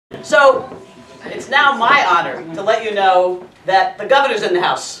So it's now my honor to let you know that the governor's in the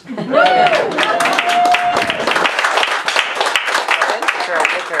house.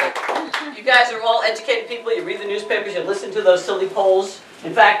 You guys are all educated people. You read the newspapers. You listen to those silly polls.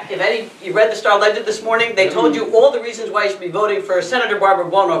 In fact, if you read the Star Ledger this morning, they told you all the reasons why you should be voting for Senator Barbara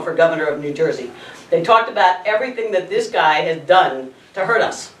Buono for governor of New Jersey. They talked about everything that this guy has done to hurt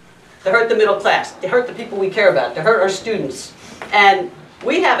us, to hurt the middle class, to hurt the people we care about, to hurt our students. And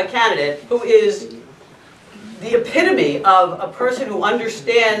we have a candidate who is the epitome of a person who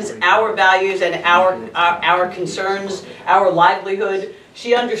understands our values and our concerns, our livelihood.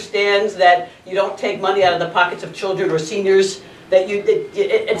 She understands that you don't take money out of the pockets of children or seniors.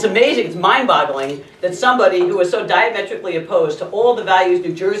 It's amazing, it's mind-boggling that somebody who is so diametrically opposed to all the values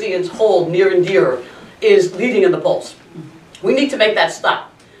New Jerseyans hold near and dear is leading in the polls. We need to make that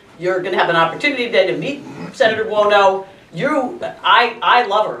stop. You're going to have an opportunity today to meet Senator Buono. I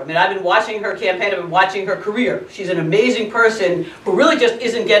love her. I mean, I've been watching her campaign, I've been watching her career. She's an amazing person who really just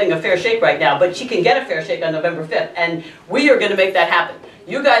isn't getting a fair shake right now, but she can get a fair shake on November 5th, and we are going to make that happen.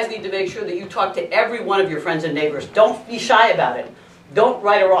 You guys need to make sure that you talk to every one of your friends and neighbors. Don't be shy about it. Don't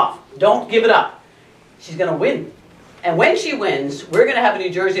write her off. Don't give it up. She's going to win. And when she wins, we're going to have a New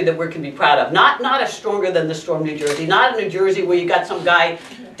Jersey that we can be proud of. Not a stronger than the storm New Jersey. Not a New Jersey where you got some guy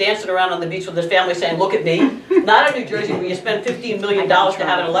dancing around on the beach with his family saying, look at me. Not a New Jersey where you spend $15 million to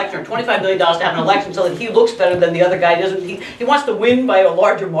have an election or $25 million to have an election so that he looks better than the other guy doesn't. He wants to win by a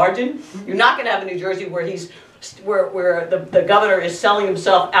larger margin. You're not going to have a New Jersey where the governor is selling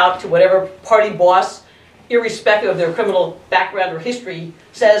himself out to whatever party boss, irrespective of their criminal background or history,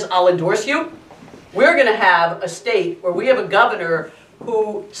 says, I'll endorse you. We're going to have a state where we have a governor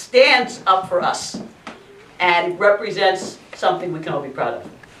who stands up for us and represents something we can all be proud of.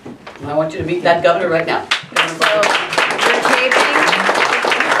 And I want you to meet that governor right now. So, you're taping.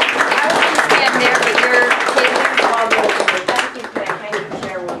 I was going to stand there, but you're taping. Thank you,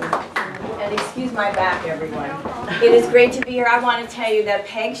 Chairwoman. And excuse my back, everyone. It is great to be here. I want to tell you that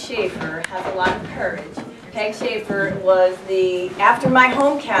Peg Schaefer has a lot of courage. Peg Schaefer was after my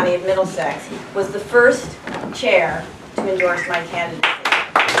home county of Middlesex, was the first chair to endorse my candidacy.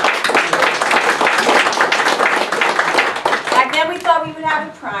 Back then we thought we would have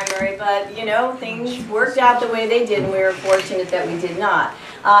a primary, but you know, things worked out the way they did, and we were fortunate that we did not.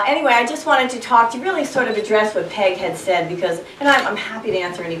 Anyway, I just wanted to talk to really sort of address what Peg had said, because, and I'm happy to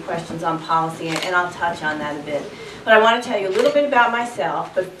answer any questions on policy, and I'll touch on that a bit. But I want to tell you a little bit about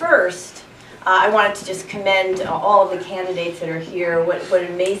myself, but first, I wanted to just commend all of the candidates that are here. What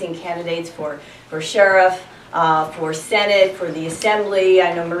amazing candidates for sheriff, for Senate, for the Assembly.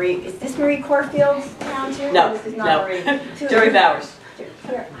 I know Marie, is this Marie Corfield's town too? No, this is not Marie. Jerry Bowers.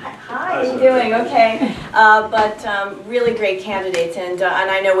 Hi, how are you doing? Okay, but really great candidates, and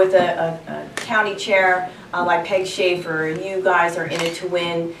I know with a county chair like Peg Schaefer, you guys are in it to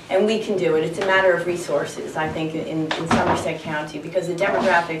win, and we can do it. It's a matter of resources, I think, in Somerset County, because the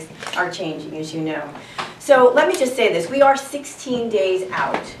demographics are changing, as you know. So let me just say this. We are 16 days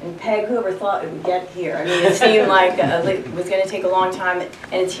out, and Peg, whoever thought it would get here? I mean, it seemed like it was going to take a long time, and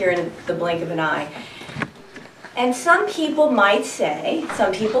it's here in the blink of an eye. And some people might say,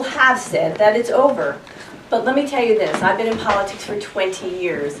 some people have said, that it's over. But let me tell you this, I've been in politics for 20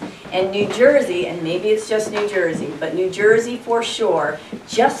 years, and New Jersey, and maybe it's just New Jersey, but New Jersey for sure,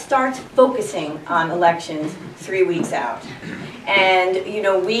 just starts focusing on elections 3 weeks out. And, you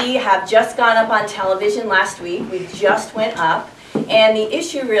know, we have just gone up on television last week, we just went up, and the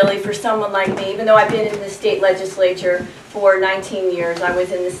issue really for someone like me, even though I've been in the state legislature for 19 years, I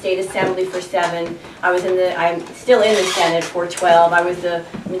was in the state assembly for 7, I'm still in the Senate for 12, I was the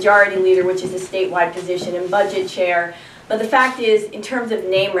majority leader, which is a statewide position, and budget chair. But the fact is, in terms of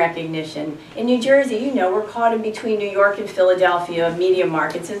name recognition, in New Jersey, you know, we're caught in between New York and Philadelphia media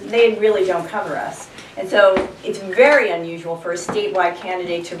markets, and they really don't cover us. And so it's very unusual for a statewide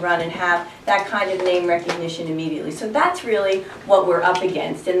candidate to run and have that kind of name recognition immediately. So that's really what we're up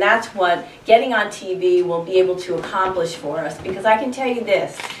against, and that's what getting on TV will be able to accomplish for us. Because I can tell you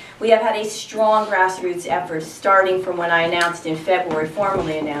this, we have had a strong grassroots effort starting from when I announced in February,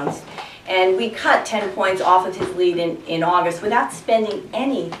 formally announced, and we cut 10 points off of his lead in August without spending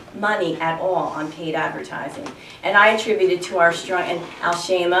any money at all on paid advertising. And I attribute it to our strong, and Al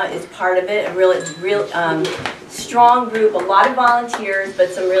Shama is part of it, a real strong group, a lot of volunteers, but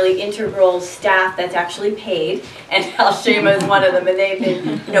some really integral staff that's actually paid. And Al Shama is one of them, and they've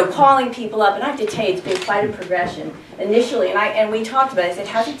been, you know, calling people up. And I have to tell you, it's been quite a progression. Initially, and we talked about it, I said,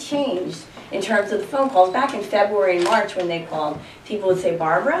 has it changed in terms of the phone calls? Back in February and March when they called, people would say,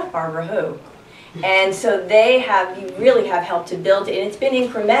 Barbara? Barbara who? And so you really have helped to build it, and it's been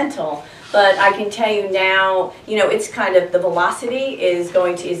incremental. But I can tell you now, it's kind of, the velocity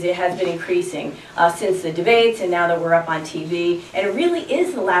it has been increasing since the debates, and now that we're up on TV. And it really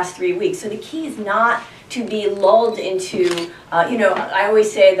is the last 3 weeks. So the key is not to be lulled into, I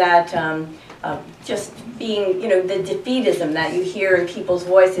always say that just being, the defeatism that you hear in people's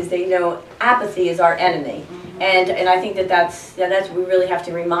voices, that, apathy is our enemy. And I think that's what we really have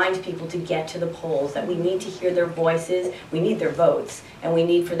to remind people to get to the polls, that we need to hear their voices, we need their votes, and we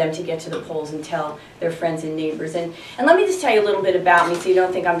need for them to get to the polls and tell their friends and neighbors. And let me just tell you a little bit about me so you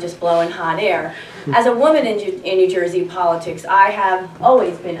don't think I'm just blowing hot air. As a woman in New Jersey politics, I have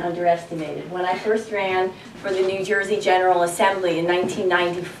always been underestimated. When I first ran for the New Jersey General Assembly in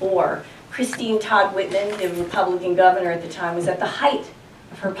 1994, Christine Todd Whitman, the Republican governor at the time, was at the height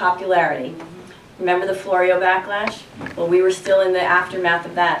of her popularity. Remember the Florio backlash? Well, we were still in the aftermath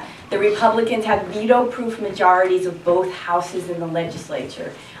of that. The Republicans had veto-proof majorities of both houses in the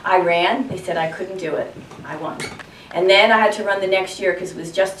legislature. I ran. They said I couldn't do it. I won. And then I had to run the next year because it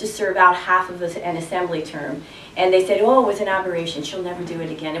was just to serve out half of an assembly term. And they said, oh, it was an aberration. She'll never do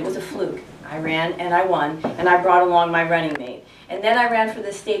it again. It was a fluke. I ran and I won, and I brought along my running mate. And then I ran for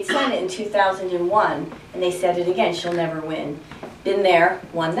the state senate in 2001, and they said it again, she'll never win. Been there,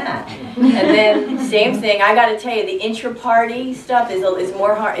 won that. And then same thing, I gotta tell you, the intra-party stuff is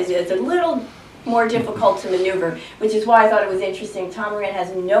a little more difficult to maneuver, which is why I thought it was interesting. Tom Moran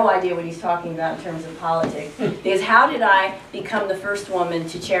has no idea what he's talking about in terms of politics. Because how did I become the first woman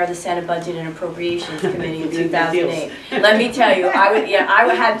to chair the Senate Budget and Appropriations Committee in 2008? Let me tell you,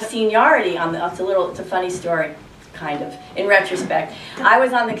 I had seniority on the, it's a funny story. Kind of, in retrospect. I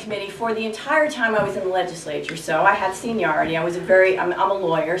was on the committee for the entire time I was in the legislature, so I had seniority. I'm a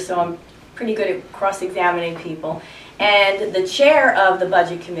lawyer, so I'm pretty good at cross-examining people. And the chair of the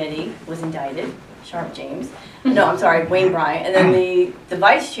budget committee was indicted, Sharp James. No, I'm sorry, Wayne Bryant. And then the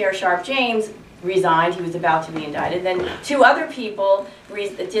vice chair, Sharp James, resigned. He was about to be indicted. Then two other people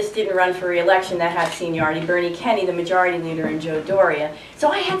just didn't run for re-election that had seniority, Bernie Kenny, the majority leader, and Joe Doria. So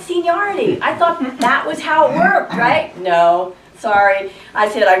I had seniority. I thought that was how it worked, right? No, sorry. I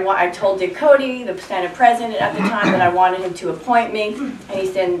said I told Dick Cody, the Senate president at the time, that I wanted him to appoint me, and he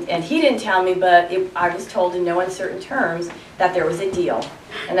said, and he didn't tell me, but I was told in no uncertain terms that there was a deal,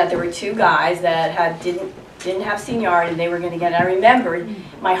 and that there were two guys that didn't have seniority, they were going to get it. I remembered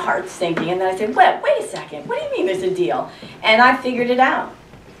my heart sinking, and then I said, wait a second, what do you mean there's a deal? And I figured it out.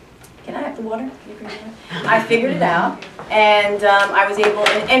 Can I have the water? I figured it out, and I was able,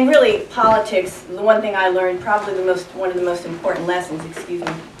 and really politics, the one thing I learned, probably one of the most important lessons, excuse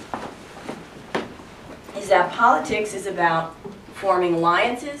me, is that politics is about forming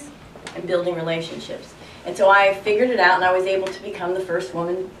alliances and building relationships. And so I figured it out, and I was able to become the first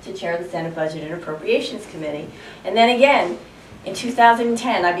woman to chair the Senate Budget and Appropriations Committee. And then again, in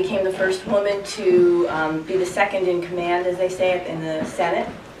 2010, I became the first woman to be the second in command, as they say, in the Senate.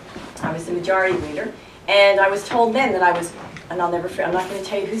 I was the majority leader. And I was told then that I was, and I'll never forget, I'm not going to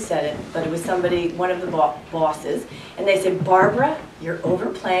tell you who said it, but it was somebody, one of the bosses, and they said, Barbara, you're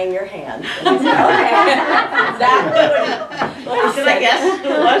overplaying your hand. And I said, okay, exactly what he Should I guess who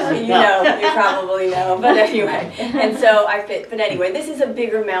it was? You know, you probably know, but anyway. And so but anyway, this is a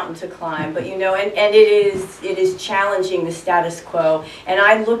bigger mountain to climb, but and it is challenging the status quo. And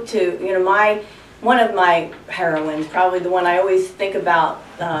I look to, one of my heroines, probably the one I always think about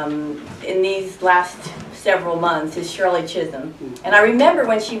in these last several months, is Shirley Chisholm. And I remember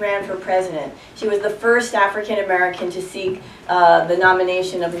when she ran for president, she was the first African American to seek the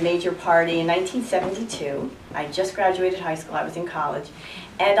nomination of a major party in 1972. I just graduated high school, I was in college.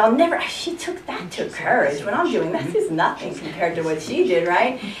 And she took courage. What I'm doing, that is nothing compared to what she did,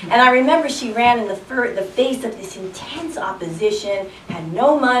 right? And I remember she ran in the face of this intense opposition, had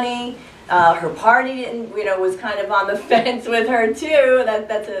no money. Her party was kind of on the fence with her too.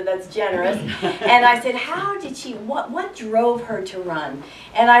 That's generous. And I said, how did she? What drove her to run?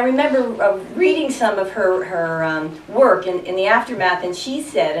 And I remember reading some of her work in the aftermath, and she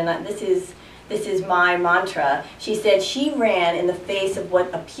said, and this is my mantra. She said she ran in the face of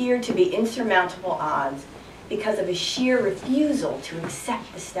what appeared to be insurmountable odds, because of a sheer refusal to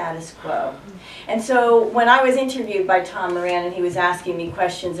accept the status quo. And so when I was interviewed by Tom Moran, and he was asking me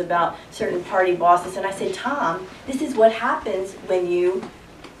questions about certain party bosses, and I said, Tom, this is what happens when you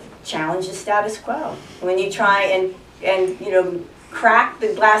challenge the status quo. When you try and cracked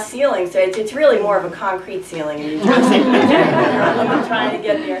the glass ceiling, so it's really more of a concrete ceiling in New Jersey. I'm trying to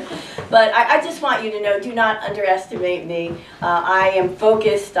get there. But I just want you to know, do not underestimate me. I am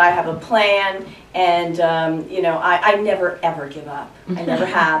focused, I have a plan, and you know, I never ever give up. I never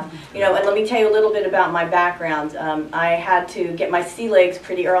have. You know, and let me tell you a little bit about my background. I had to get my sea legs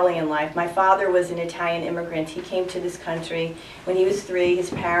pretty early in life. My father was an Italian immigrant. He came to this country when he was 3. His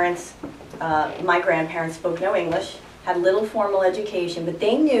parents, my grandparents, spoke no English, had little formal education, but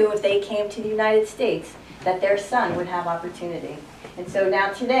they knew if they came to the United States that their son would have opportunity. And so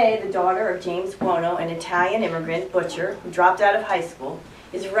now today, the daughter of James Buono, an Italian immigrant butcher who dropped out of high school,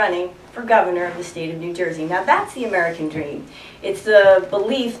 is running for governor of the state of New Jersey. Now that's the American dream. It's the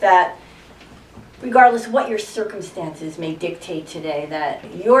belief that regardless of what your circumstances may dictate today,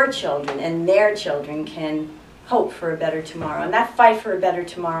 that your children and their children can hope for a better tomorrow. And that fight for a better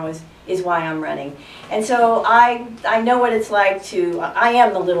tomorrow is why I'm running. And so I know what it's like to, I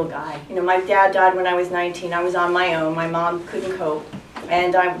am the little guy. You know, my dad died when I was 19. I was on my own. My mom couldn't cope.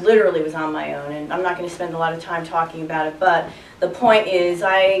 And I literally was on my own. And I'm not going to spend a lot of time talking about it. But the point is,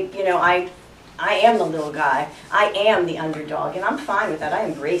 I am the little guy. I am the underdog. And I'm fine with that. I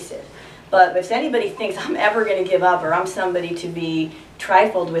embrace it. But if anybody thinks I'm ever going to give up or I'm somebody to be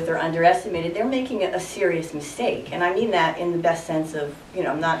trifled with or underestimated, they're making a serious mistake. And I mean that in the best sense of, you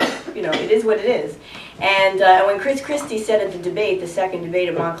know, not, you know, it is what it is. And when Chris Christie said at the debate, the second debate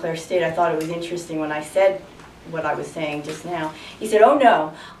at Montclair State, I thought it was interesting when I said what I was saying just now. He said, "Oh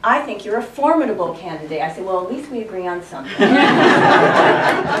no, I think you're a formidable candidate." I said, "Well, at least we agree on something."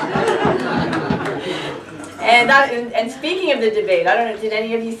 And speaking of the debate, I don't know, did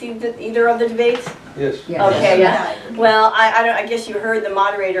any of you see either of the debates? Yes. Okay, yeah. Well, I guess you heard the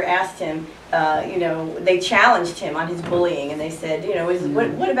moderator asked him, you know, they challenged him on his bullying, and they said, you know,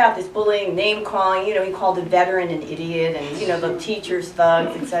 what about this bullying, name calling? You know, he called a veteran an idiot, and you know, the teachers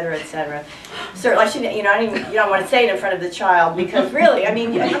thugs, et cetera, et cetera. So I shouldn't, you know, you don't want to say it in front of the child because really, I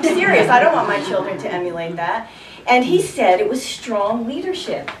mean, I'm serious. I don't want my children to emulate that. And he said it was strong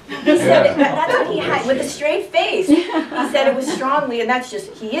leadership. He said that's what he had with a straight face. He said it was strongly, and that's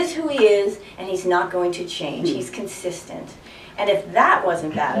just, he is who he is, and he's not going to change. He's consistent. And if that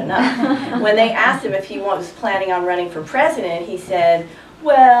wasn't bad enough, when they asked him if he was planning on running for president, he said,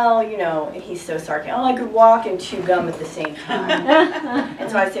 well, you know, and he's so sarcastic, oh, I could walk and chew gum at the same time. And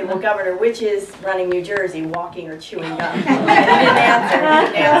so I said, well, Governor, which is running New Jersey, walking or chewing gum? And he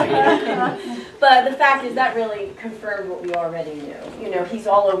didn't answer. But the fact is that really confirmed what we already knew. You know, he's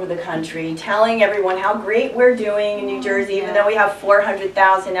all over the country telling everyone how great we're doing in New Jersey, even though we have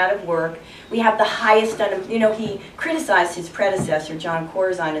 400,000 out of work. We have the highest, you know, he criticized his predecessor, John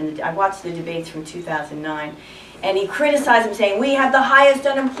Corzine, and I watched the debates from 2009. And he criticized him saying, we have the highest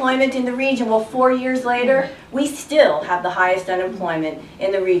unemployment in the region. Well, 4 years later, we still have the highest unemployment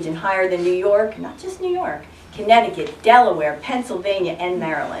in the region, higher than New York, not just New York, Connecticut, Delaware, Pennsylvania, and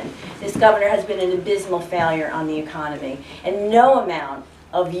Maryland. This governor has been an abysmal failure on the economy. And no amount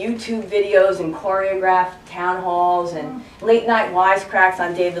of YouTube videos and choreographed town halls and late night wisecracks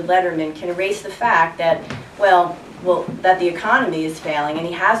on David Letterman can erase the fact that, well, that the economy is failing, and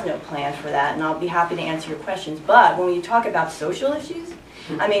he has no plan for that, and I'll be happy to answer your questions. But when you talk about social issues,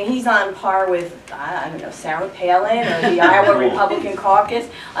 I mean, he's on par with, I don't know, Sarah Palin or the Iowa Republican caucus.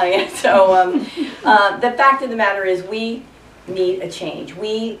 The fact of the matter is we need a change.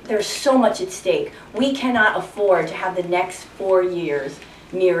 There's so much at stake. We cannot afford to have the next 4 years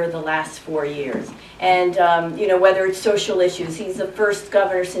mirror the last 4 years. And, you know, whether it's social issues, he's the first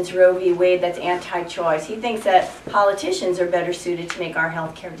governor since Roe v. Wade that's anti-choice. He thinks that politicians are better suited to make our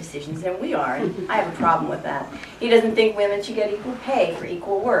health care decisions than we are, and I have a problem with that. He doesn't think women should get equal pay for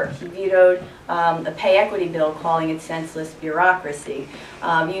equal work. He vetoed a pay equity bill, calling it senseless bureaucracy.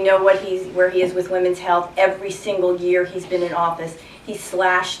 You know where he is with women's health. Every single year he's been in office, he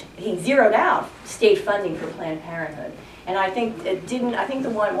zeroed out state funding for Planned Parenthood. And I think the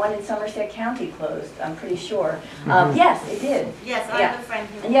one in Somerset County closed, I'm pretty sure. Yes, it did. Yes, I have a friend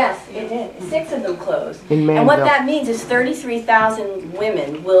who... Yes, it did. 6 of them closed. And what that means is 33,000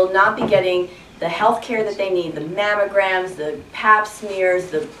 women will not be getting the health care that they need, the mammograms, the pap smears,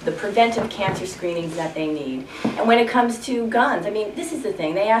 the preventive cancer screenings that they need. And when it comes to guns, I mean, this is the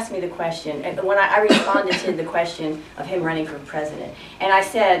thing. They asked me the question, and when I responded to the question of him running for president. And I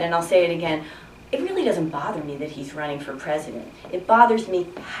said, and I'll say it again, it really doesn't bother me that he's running for president. It bothers me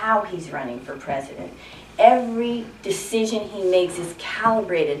how he's running for president. Every decision he makes is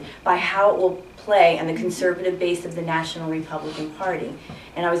calibrated by how it will play on the conservative base of the National Republican Party.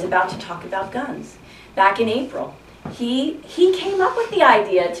 And I was about to talk about guns. Back in April, he came up with the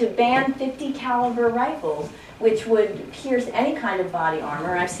idea to ban .50 caliber rifles which would pierce any kind of body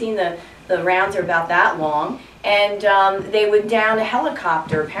armor. I've seen the rounds are about that long. And they would down a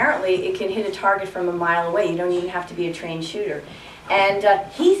helicopter. Apparently, it can hit a target from a mile away. You don't even have to be a trained shooter. And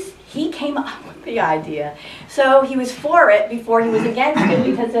he came up with the idea. So he was for it before he was against it,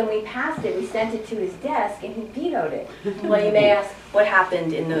 because when we passed it, we sent it to his desk, and he vetoed it. Well, you may ask, what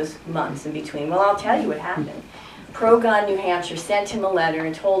happened in those months in between? Well, I'll tell you what happened. Pro-Gun New Hampshire sent him a letter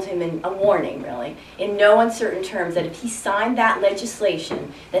and told him, in a warning really, in no uncertain terms, that if he signed that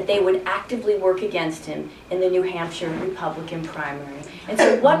legislation, that they would actively work against him in the New Hampshire Republican primary. And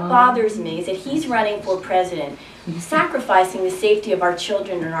so what bothers me is that he's running for president, sacrificing the safety of our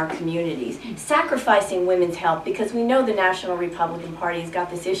children and our communities, sacrificing women's health, because we know the National Republican Party has got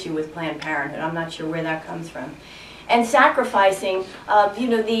this issue with Planned Parenthood. I'm not sure where that comes from. And sacrificing, you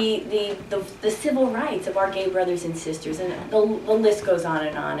know, the civil rights of our gay brothers and sisters, and the list goes on.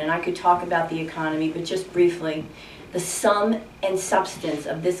 And I could talk about the economy, but just briefly, the sum and substance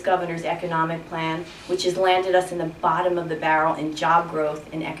of this governor's economic plan, which has landed us in the bottom of the barrel in job growth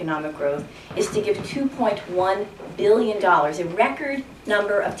and economic growth, is to give $2.1 billion, a record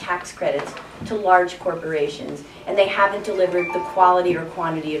number of tax credits to large corporations, and they haven't delivered the quality or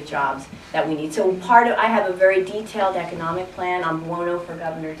quantity of jobs that we need. So I have a very detailed economic plan on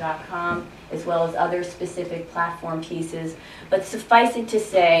buonoforgovernor.com, as well as other specific platform pieces. But suffice it to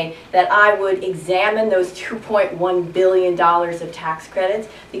say that I would examine those $2.1 billion of tax credits,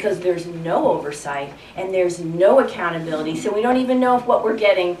 because there's no oversight and there's no accountability. So we don't even know if what we're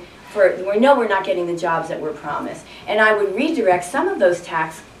getting we know we're not getting the jobs that we're promised. And I would redirect some of those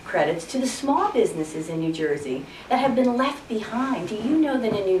tax credits to the small businesses in New Jersey that have been left behind. Do you know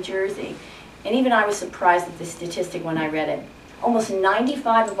that in New Jersey, and even I was surprised at this statistic when I read it, almost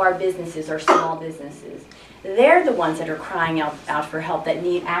 95 of our businesses are small businesses. They're the ones that are crying out for help, that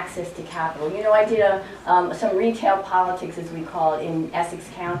need access to capital. You know, I did some retail politics, as we call it, in Essex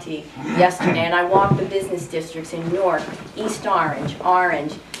County yesterday, and I walked the business districts in Newark, East Orange,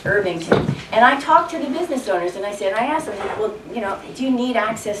 Irvington, and I talked to the business owners, and I asked them, well, you know, do you need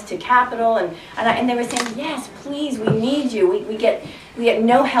access to capital? And they were saying, yes, please, we need you. We get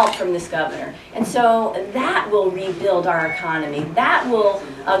no help from this governor. And so that will rebuild our economy. That will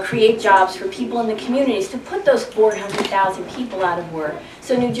create jobs for people in the communities, to put those 400,000 people out of work,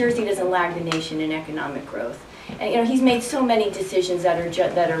 so New Jersey doesn't lag the nation in economic growth. And you know, he's made so many decisions that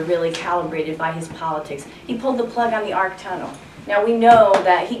are really calibrated by his politics. He pulled the plug on the ARC tunnel. Now we know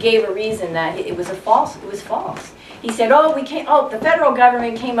that he gave a reason that it was false. He said, the federal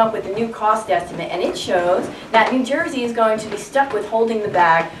government came up with a new cost estimate, and it shows that New Jersey is going to be stuck with holding the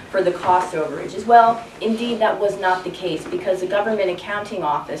bag for the cost overages. Well, indeed, that was not the case, because the Government Accounting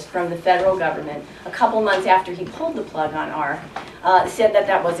Office from the federal government, a couple months after he pulled the plug on ARC, said that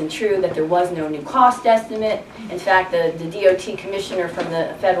that wasn't true, that there was no new cost estimate. In fact, the DOT commissioner from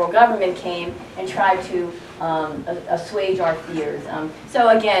the federal government came and tried to assuage our fears. So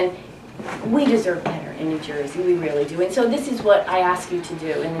again, we deserve better in New Jersey, we really do. And so this is what I ask you to do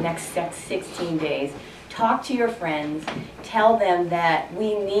in the next 16 days. Talk to your friends, tell them that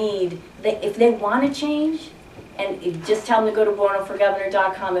we need, if they want to change, and just tell them to go to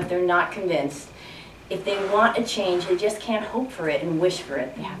buonoforgovernor.com if they're not convinced. If they want a change, they just can't hope for it and wish for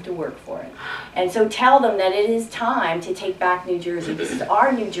it. They have to work for it. And so tell them that it is time to take back New Jersey. This is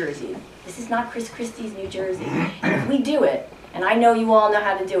our New Jersey. This is not Chris Christie's New Jersey. And if we do it, and I know you all know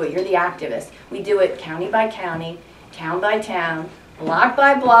how to do it, you're the activists. We do it county by county, town by town, block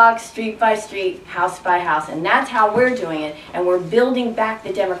by block, street by street, house by house. And that's how we're doing it. And we're building back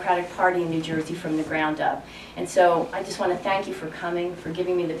the Democratic Party in New Jersey from the ground up. And so I just want to thank you for coming, for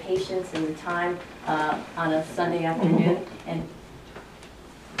giving me the patience and the time on a Sunday afternoon. And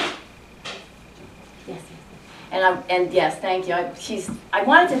yes. And yes, thank you. I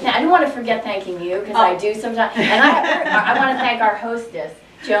didn't want to forget thanking you, because I do sometimes. And I want to thank our hostess,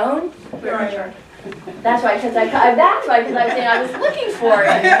 Joan. That's right, because I was saying I was looking for it.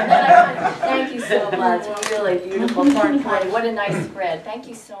 And then thank you so much. Really beautiful corn pie. What a nice spread. Thank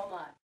you so much.